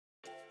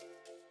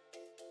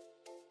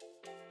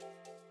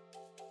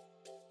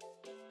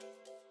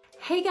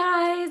Hey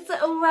guys,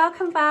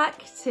 welcome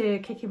back to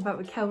Kicking Butt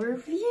with Kel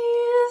Reviews.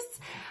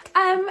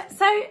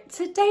 So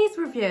today's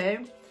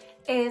review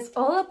is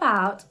all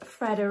about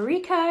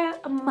Federico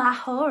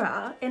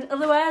Majora, in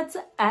other words,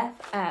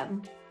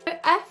 FM. So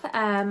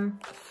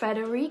FM,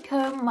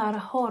 Federico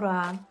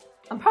Majora.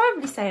 I'm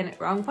probably saying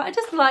it wrong, but I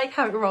just like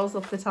how it rolls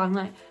off the tongue,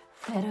 like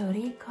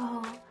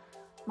Federico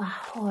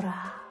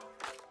Majora.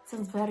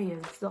 Sounds very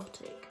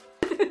exotic.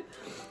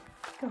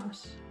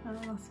 Gosh,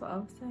 that's what I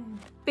was saying.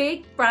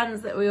 Big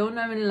brands that we all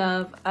know and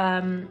love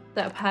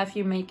that are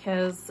perfume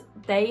makers,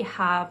 they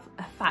have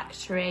a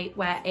factory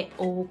where it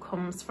all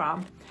comes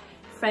from.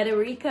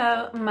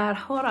 Federico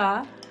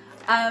Majora,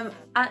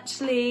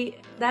 actually,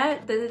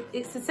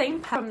 it's the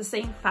same from the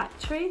same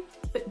factory,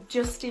 but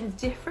just in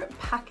different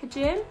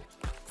packaging,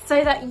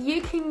 so that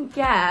you can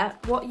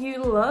get what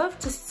you love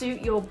to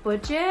suit your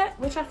budget,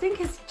 which I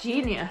think is a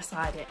genius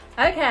idea.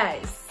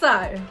 Okay,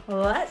 so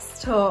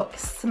let's talk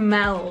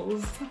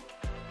smells.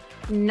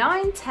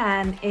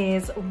 910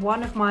 is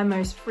one of my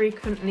most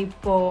frequently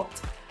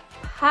bought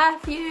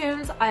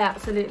perfumes. I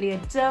absolutely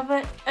adore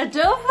it.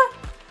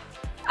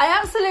 I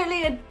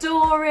absolutely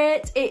adore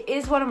it. It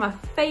is one of my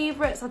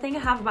favorites. I think I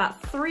have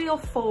about three or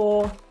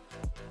four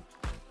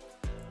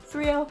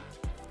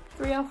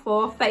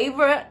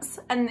favorites,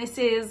 and this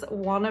is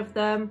one of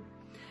them.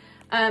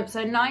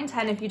 So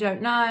 910, if you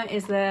don't know,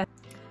 is the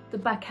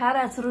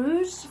Baccarat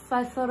Rouge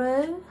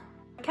Faithful.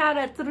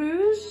 Baccarat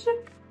Rouge.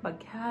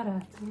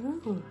 Baccarat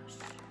Rouge.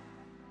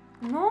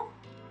 No?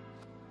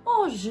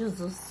 Oh,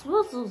 Jesus.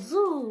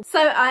 So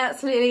I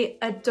absolutely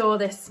adore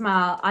this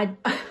smell.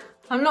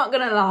 I'm not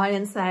gonna lie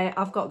and say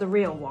I've got the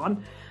real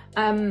one,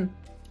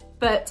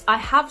 but I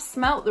have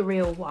smelt the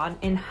real one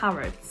in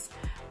Harrods.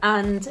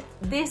 And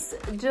this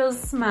does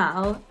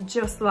smell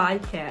just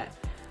like it.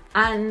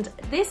 And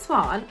this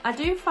one, I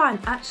do find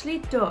actually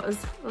does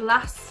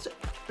last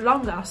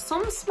longer.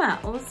 Some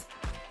smells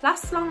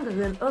last longer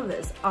than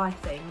others, I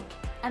think.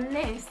 And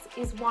this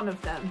is one of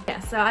them.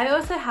 Yeah, so I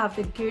also have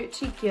the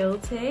Gucci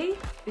Guilty,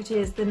 which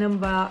is the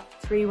number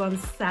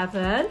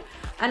 317.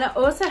 And I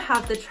also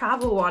have the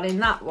travel one in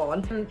that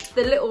one. And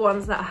the little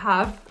ones that I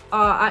have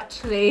are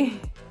actually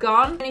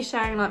gone. I'm only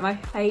sharing like my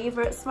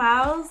favorite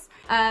smells.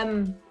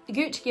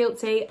 Gucci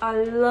Guilty,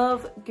 I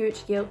love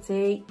Gucci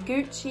Guilty.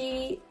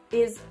 Gucci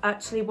is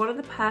actually one of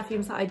the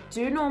perfumes that I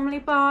do normally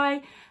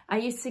buy. I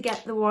used to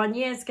get the one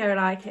years ago,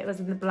 like it was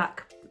in the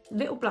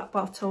little black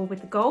bottle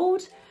with the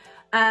gold.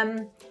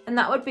 And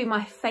that would be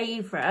my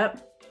favourite.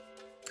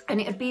 And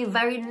it would be a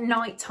very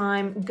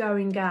nighttime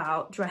going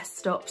out,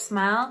 dressed up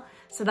smell.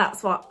 So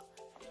that's what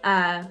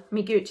my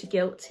Gucci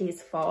Guilty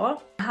is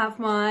for. I have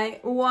my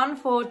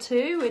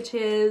 142, which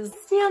is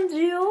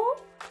Dior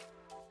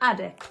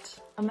Addict.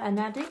 I'm an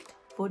addict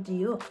for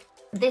Dior.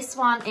 This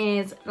one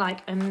is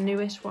like a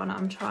newish one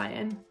I'm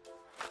trying.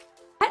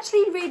 I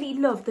actually really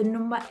love the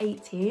number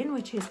 18,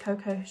 which is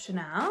Coco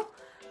Chanel.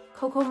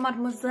 Coco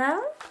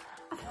Mademoiselle.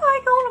 I feel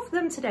like all of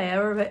them today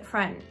are a bit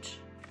French.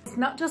 It's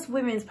not just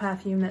women's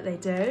perfume that they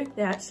do,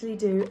 they actually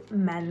do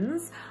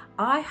men's.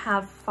 I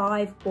have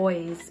 5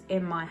 boys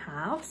in my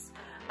house,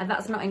 and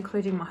that's not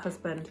including my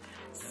husband.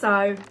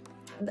 So,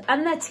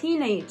 and they're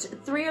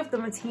 3 of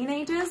them are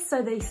teenagers,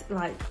 so they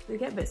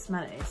get a bit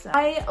smelly. So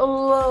I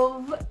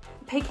love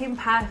picking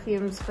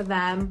perfumes for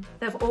them.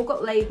 They've all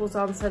got labels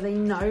on so they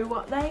know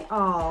what they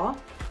are.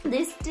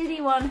 This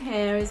Diddy one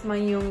here is my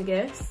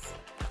youngest,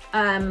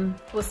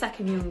 well,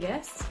 second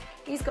youngest.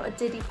 He's got a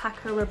Diddy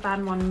Paco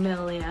Rabanne 1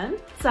 million.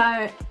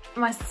 So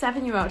my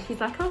 7-year-old, he's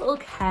like a little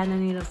Ken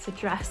and he loves to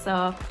dress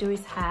up, do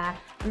his hair,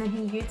 and then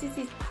he uses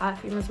his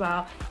perfume as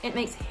well. It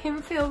makes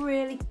him feel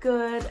really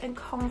good and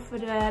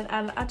confident,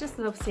 and I just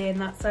love seeing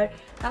that. So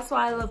that's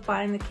why I love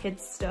buying the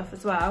kids stuff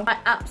as well. My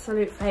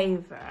absolute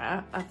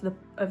favourite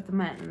of the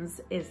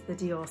men's is the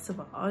Dior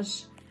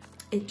Sauvage.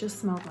 It just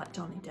smelled like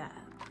Johnny Depp,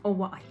 or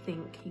what I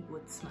think he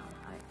would smell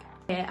like.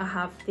 Here I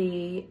have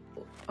the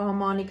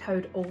Armani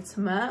Code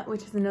Ultimate,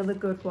 which is another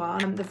good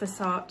one. And the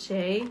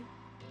Versace,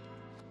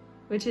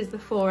 which is the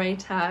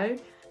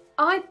 480.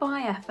 I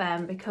buy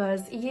FM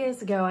because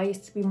years ago I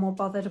used to be more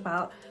bothered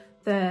about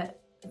the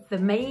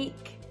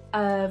make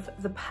of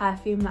the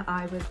perfume that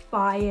I was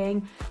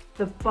buying,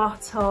 the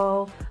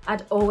bottle.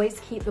 I'd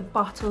always keep the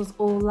bottles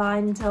all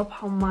lined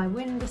up on my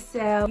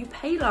windowsill. You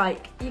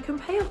can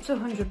pay up to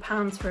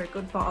 £100 for a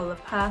good bottle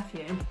of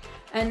perfume,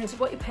 and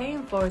what you're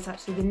paying for is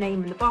actually the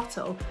name in the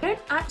bottle. You don't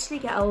actually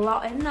get a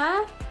lot in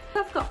there.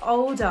 I've got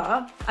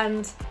older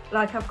and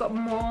I've got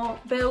more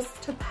bills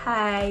to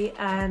pay,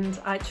 and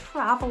I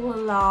travel a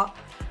lot,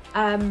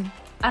 and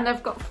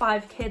I've got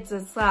 5 kids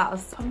as well,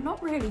 so I'm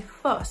not really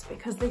fussed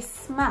because they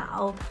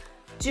smell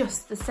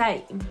just the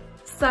same.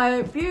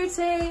 So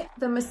beauty,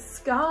 the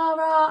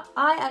mascara,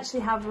 I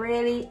actually have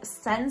really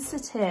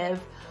sensitive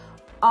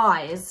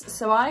eyes,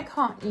 so I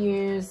can't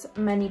use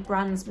many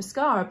brands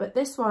mascara, but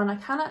this one I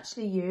can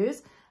actually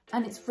use,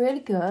 and it's really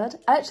good.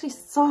 I actually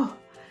saw,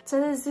 so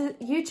there's a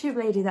YouTube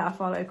lady that I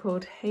follow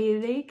called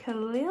Hailey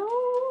Khalil, I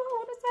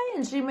want to say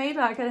and she made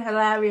like a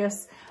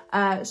hilarious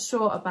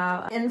short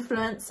about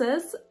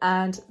influencers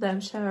and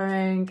them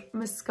sharing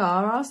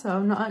mascara, so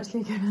I'm not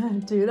actually gonna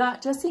do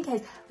that, just in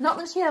case. Not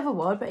that she ever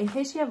would, but in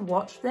case she ever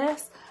watched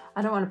this,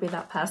 I don't want to be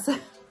that person.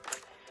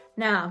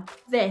 Now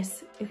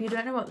this, if you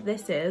don't know what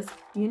this is,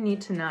 you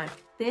need to know.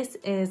 This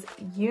is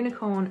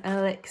Unicorn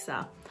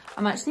Elixir.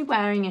 I'm actually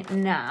wearing it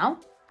now.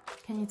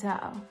 Can you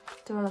tell?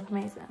 Do I look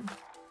amazing?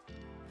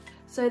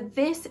 So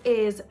this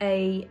is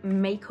a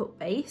makeup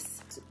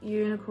based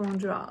unicorn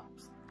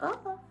drops.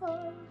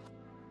 Oh,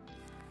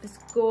 it's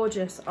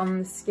gorgeous on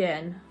the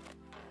skin.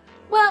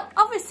 Well,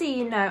 obviously,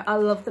 you know, I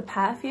love the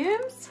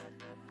perfumes,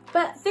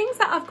 but things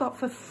that I've got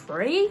for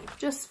free,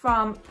 just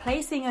from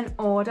placing an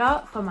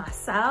order for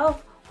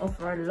myself or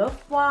for a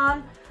loved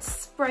one.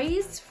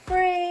 Sprays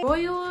free,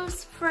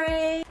 oils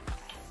free,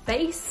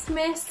 face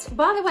mist.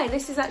 By the way,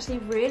 this is actually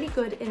really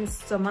good in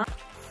summer.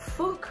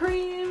 Foot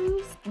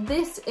creams.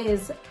 This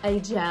is a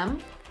gem.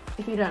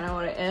 If you don't know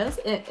what it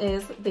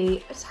is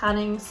the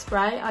tanning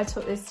spray. I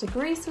took this to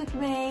Greece with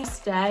me.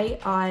 Today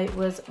I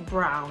was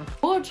brown.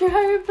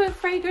 Wardrobe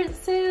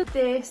fragrances.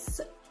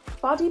 This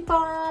body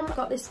balm.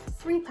 Got this for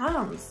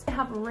 £3. They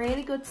have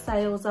really good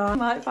sales on. You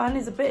might find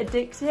it's a bit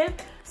addictive,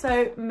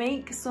 so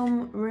make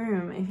some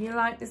room. If you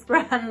like this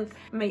brand,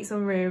 make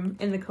some room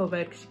in the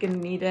cupboard because you're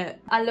gonna need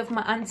it. I love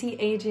my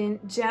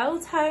anti-aging gel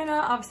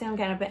toner. Obviously I'm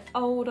getting a bit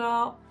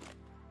older.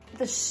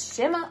 The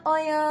shimmer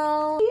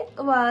oil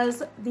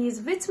was these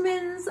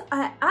vitamins.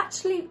 I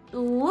actually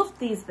love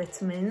these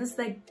vitamins.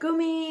 They're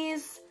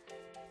gummies.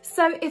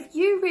 So if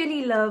you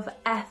really love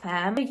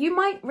FM, you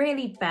might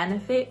really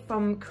benefit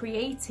from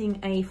creating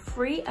a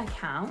free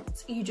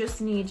account. You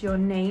just need your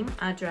name,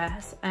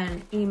 address,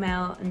 and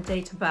email and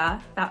date of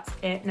birth. That's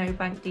it, no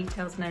bank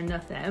details, no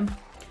nothing.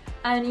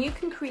 And you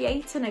can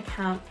create an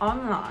account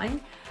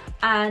online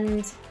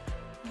and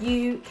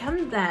you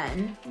can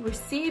then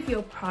receive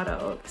your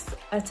products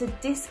at a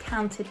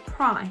discounted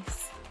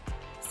price.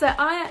 So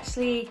I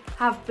actually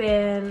have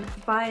been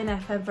buying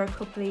FM for a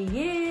couple of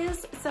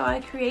years, so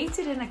I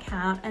created an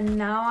account and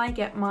now I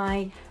get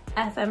my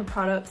FM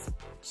products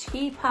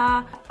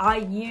cheaper.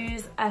 I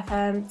use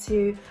FM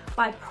to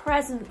buy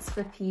presents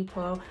for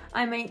people.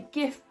 I make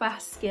gift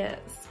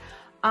baskets.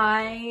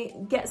 I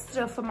get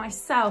stuff for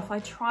myself. I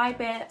try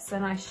bits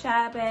and I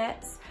share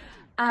bits.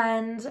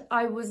 And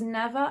I was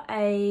never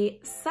a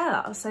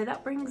seller. So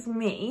that brings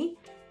me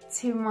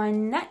to my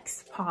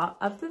next part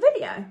of the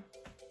video.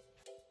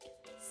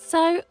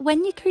 So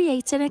when you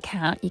create an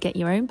account, you get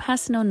your own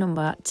personal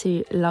number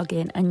to log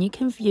in and you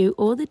can view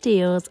all the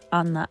deals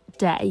on that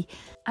day.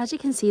 As you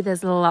can see,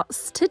 there's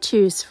lots to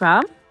choose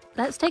from.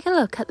 Let's take a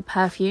look at the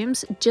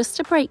perfumes just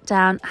to break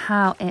down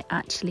how it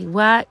actually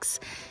works.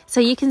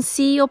 So you can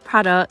see your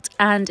product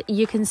and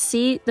you can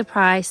see the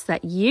price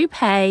that you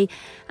pay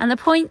and the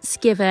points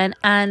given,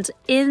 and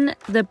in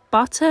the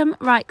bottom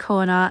right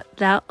corner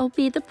that will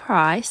be the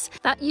price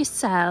that you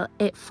sell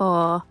it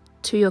for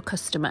to your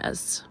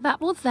customers.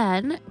 That will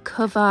then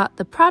cover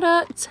the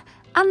product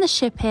and the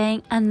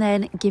shipping and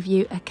then give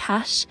you a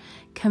cash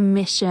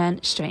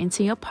commission straight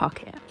into your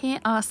pocket. Here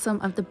are some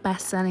of the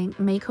best-selling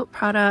makeup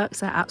products.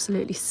 They're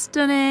absolutely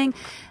stunning.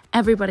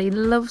 Everybody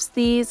loves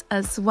these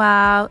as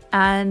well,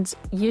 and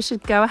you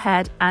should go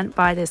ahead and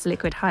buy this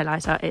liquid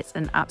highlighter. It's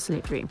an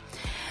absolute dream.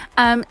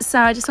 So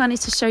I just wanted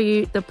to show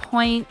you the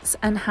points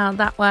and how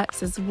that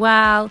works as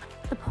well.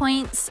 The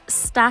points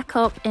stack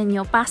up in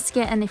your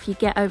basket, and if you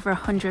get over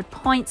 100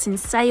 points in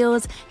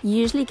sales, you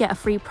usually get a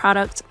free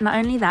product. Not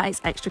only that,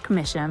 it's extra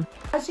commission.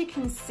 As you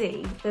can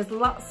see, there's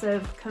lots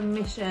of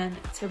commission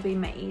to be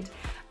made,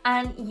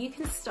 and you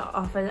can start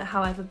off at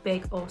however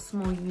big or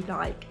small you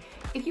like.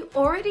 If you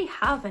already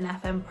have an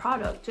FM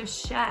product,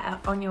 just share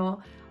on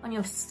your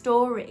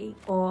story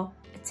or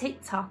a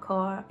TikTok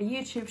or a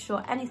YouTube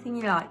short, anything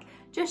you like.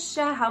 Just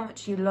share how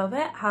much you love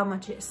it, how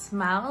much it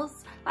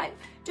smells. Like,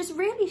 just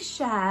really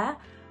share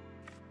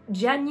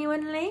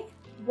genuinely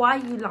why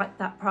you like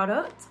that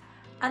product,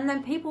 and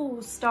then people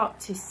will start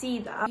to see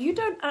that. You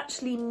don't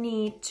actually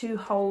need to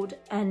hold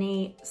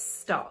any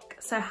stock.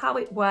 So how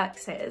it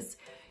works is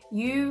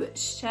you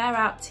share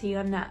out to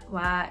your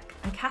network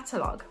a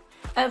catalogue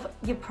of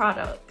your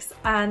products,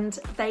 and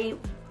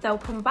they'll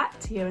come back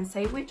to you and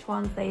say which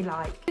ones they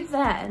like. You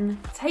then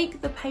take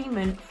the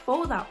payment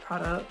for that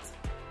product.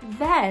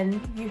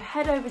 Then you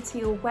head over to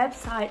your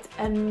website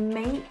and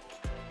make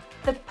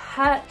the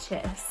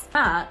purchase.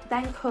 That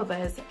then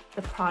covers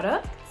the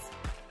products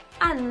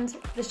and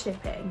the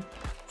shipping.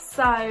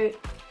 So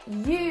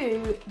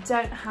you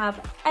don't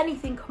have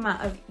anything come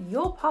out of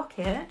your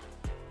pocket,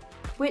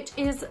 which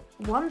is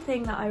one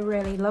thing that I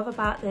really love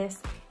about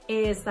this,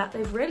 is that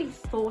they've really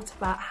thought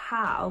about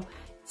how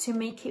to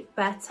make it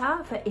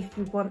better for if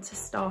you want to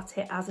start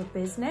it as a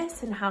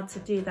business, and how to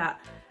do that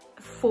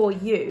for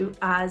you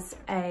as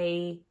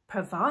a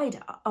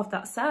provider of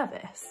that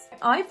service.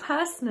 I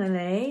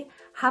personally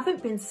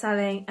haven't been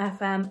selling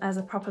FM as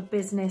a proper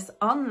business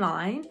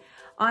online.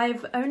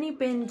 I've only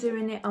been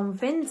doing it on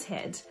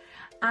Vinted,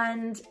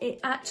 and it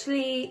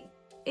actually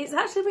it's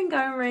actually been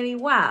going really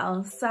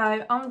well.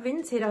 So on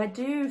Vinted, I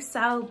do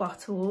sell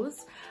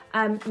bottles.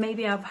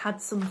 Maybe I've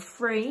had some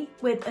free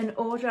with an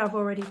order I've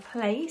already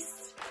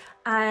placed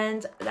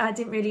and I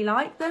didn't really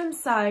like them.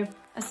 So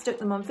I stuck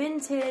them on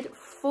Vinted,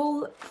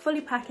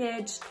 fully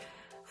packaged,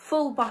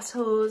 full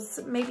bottles,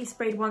 maybe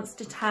sprayed once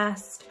to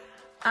test,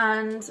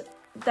 and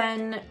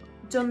then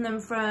done them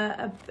for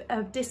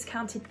a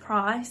discounted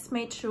price.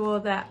 Made sure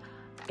that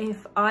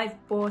if I've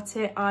bought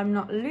it, I'm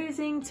not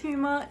losing too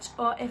much,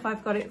 or if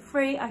I've got it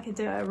free, I can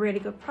do it at a really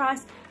good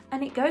price,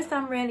 and it goes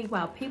down really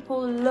well.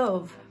 People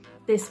love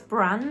this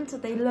brand.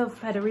 They love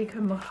Federico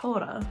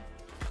Mojora.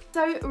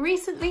 So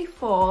recently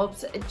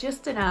Forbes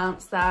just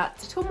announced that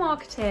digital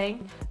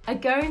marketing are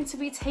going to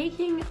be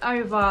taking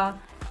over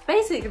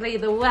basically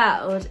the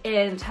world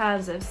in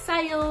terms of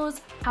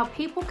sales, how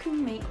people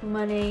can make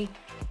money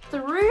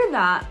through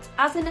that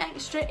as an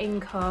extra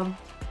income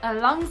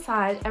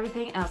alongside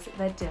everything else that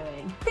they're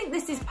doing. I think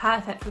this is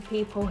perfect for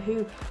people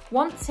who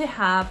want to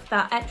have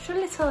that extra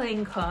little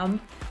income,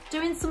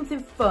 doing something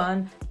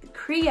fun,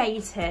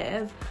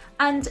 creative,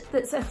 and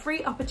that's a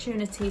free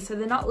opportunity, so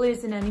they're not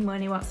losing any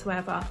money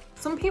whatsoever.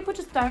 Some people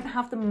just don't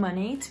have the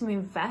money to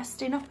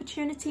invest in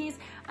opportunities,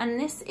 and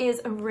this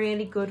is a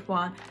really good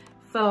one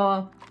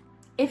for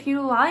if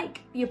you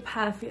like your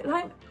perfume.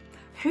 Like,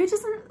 who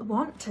doesn't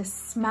want to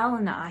smell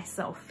nice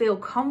or feel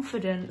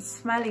confident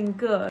smelling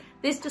good?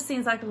 This just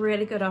seems like a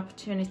really good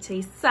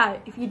opportunity. So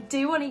if you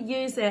do want to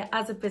use it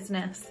as a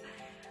business,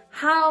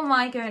 how am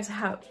I going to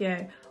help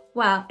you?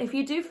 Well, if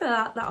you do fill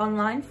out the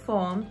online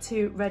form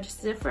to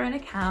register for an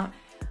account,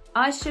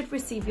 I should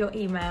receive your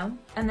email,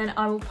 and then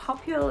I will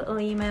pop you a little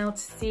email to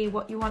see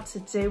what you want to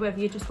do, whether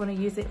you just want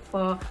to use it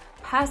for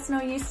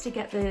personal use to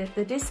get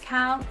the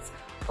discounts,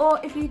 or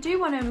if you do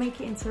want to make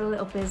it into a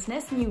little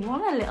business and you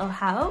want a little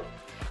help,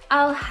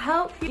 I'll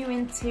help you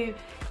into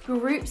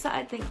groups that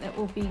I think that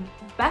will be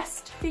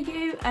best for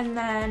you, and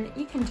then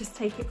you can just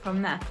take it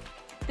from there.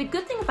 The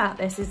good thing about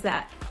this is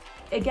that,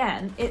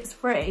 again, it's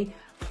free.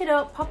 Pick it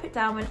up, pop it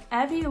down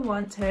whenever you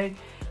want to.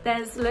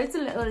 There's loads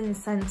of little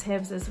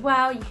incentives as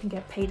well. You can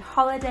get paid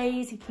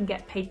holidays, you can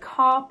get paid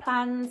car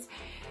plans.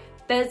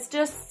 There's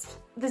just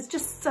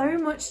so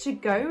much to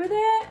go with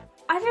it.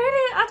 I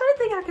don't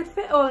think I could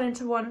fit all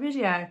into one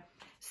video.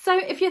 So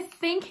if you're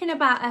thinking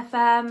about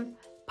FM,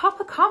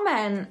 pop a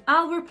comment.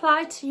 I'll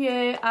reply to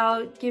you.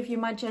 I'll give you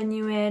my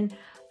genuine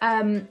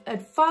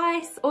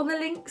advice. All the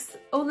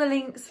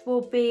links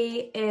will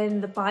be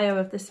in the bio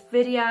of this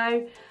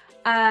video.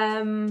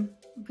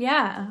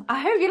 Yeah, I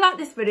hope you like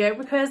this video,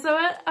 because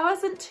I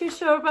wasn't too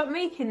sure about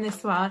making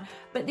this one,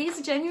 but these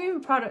are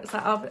genuine products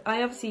that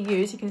I obviously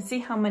use. You can see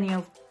how many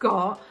I've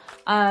got.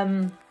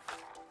 I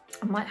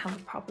might have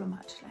a problem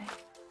actually.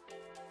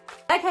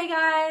 Okay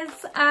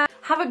guys,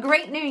 have a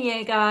great new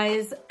year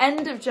guys.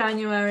 End of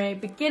January,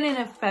 beginning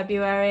of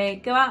February.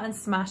 Go out and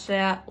smash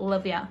it.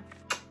 Love ya.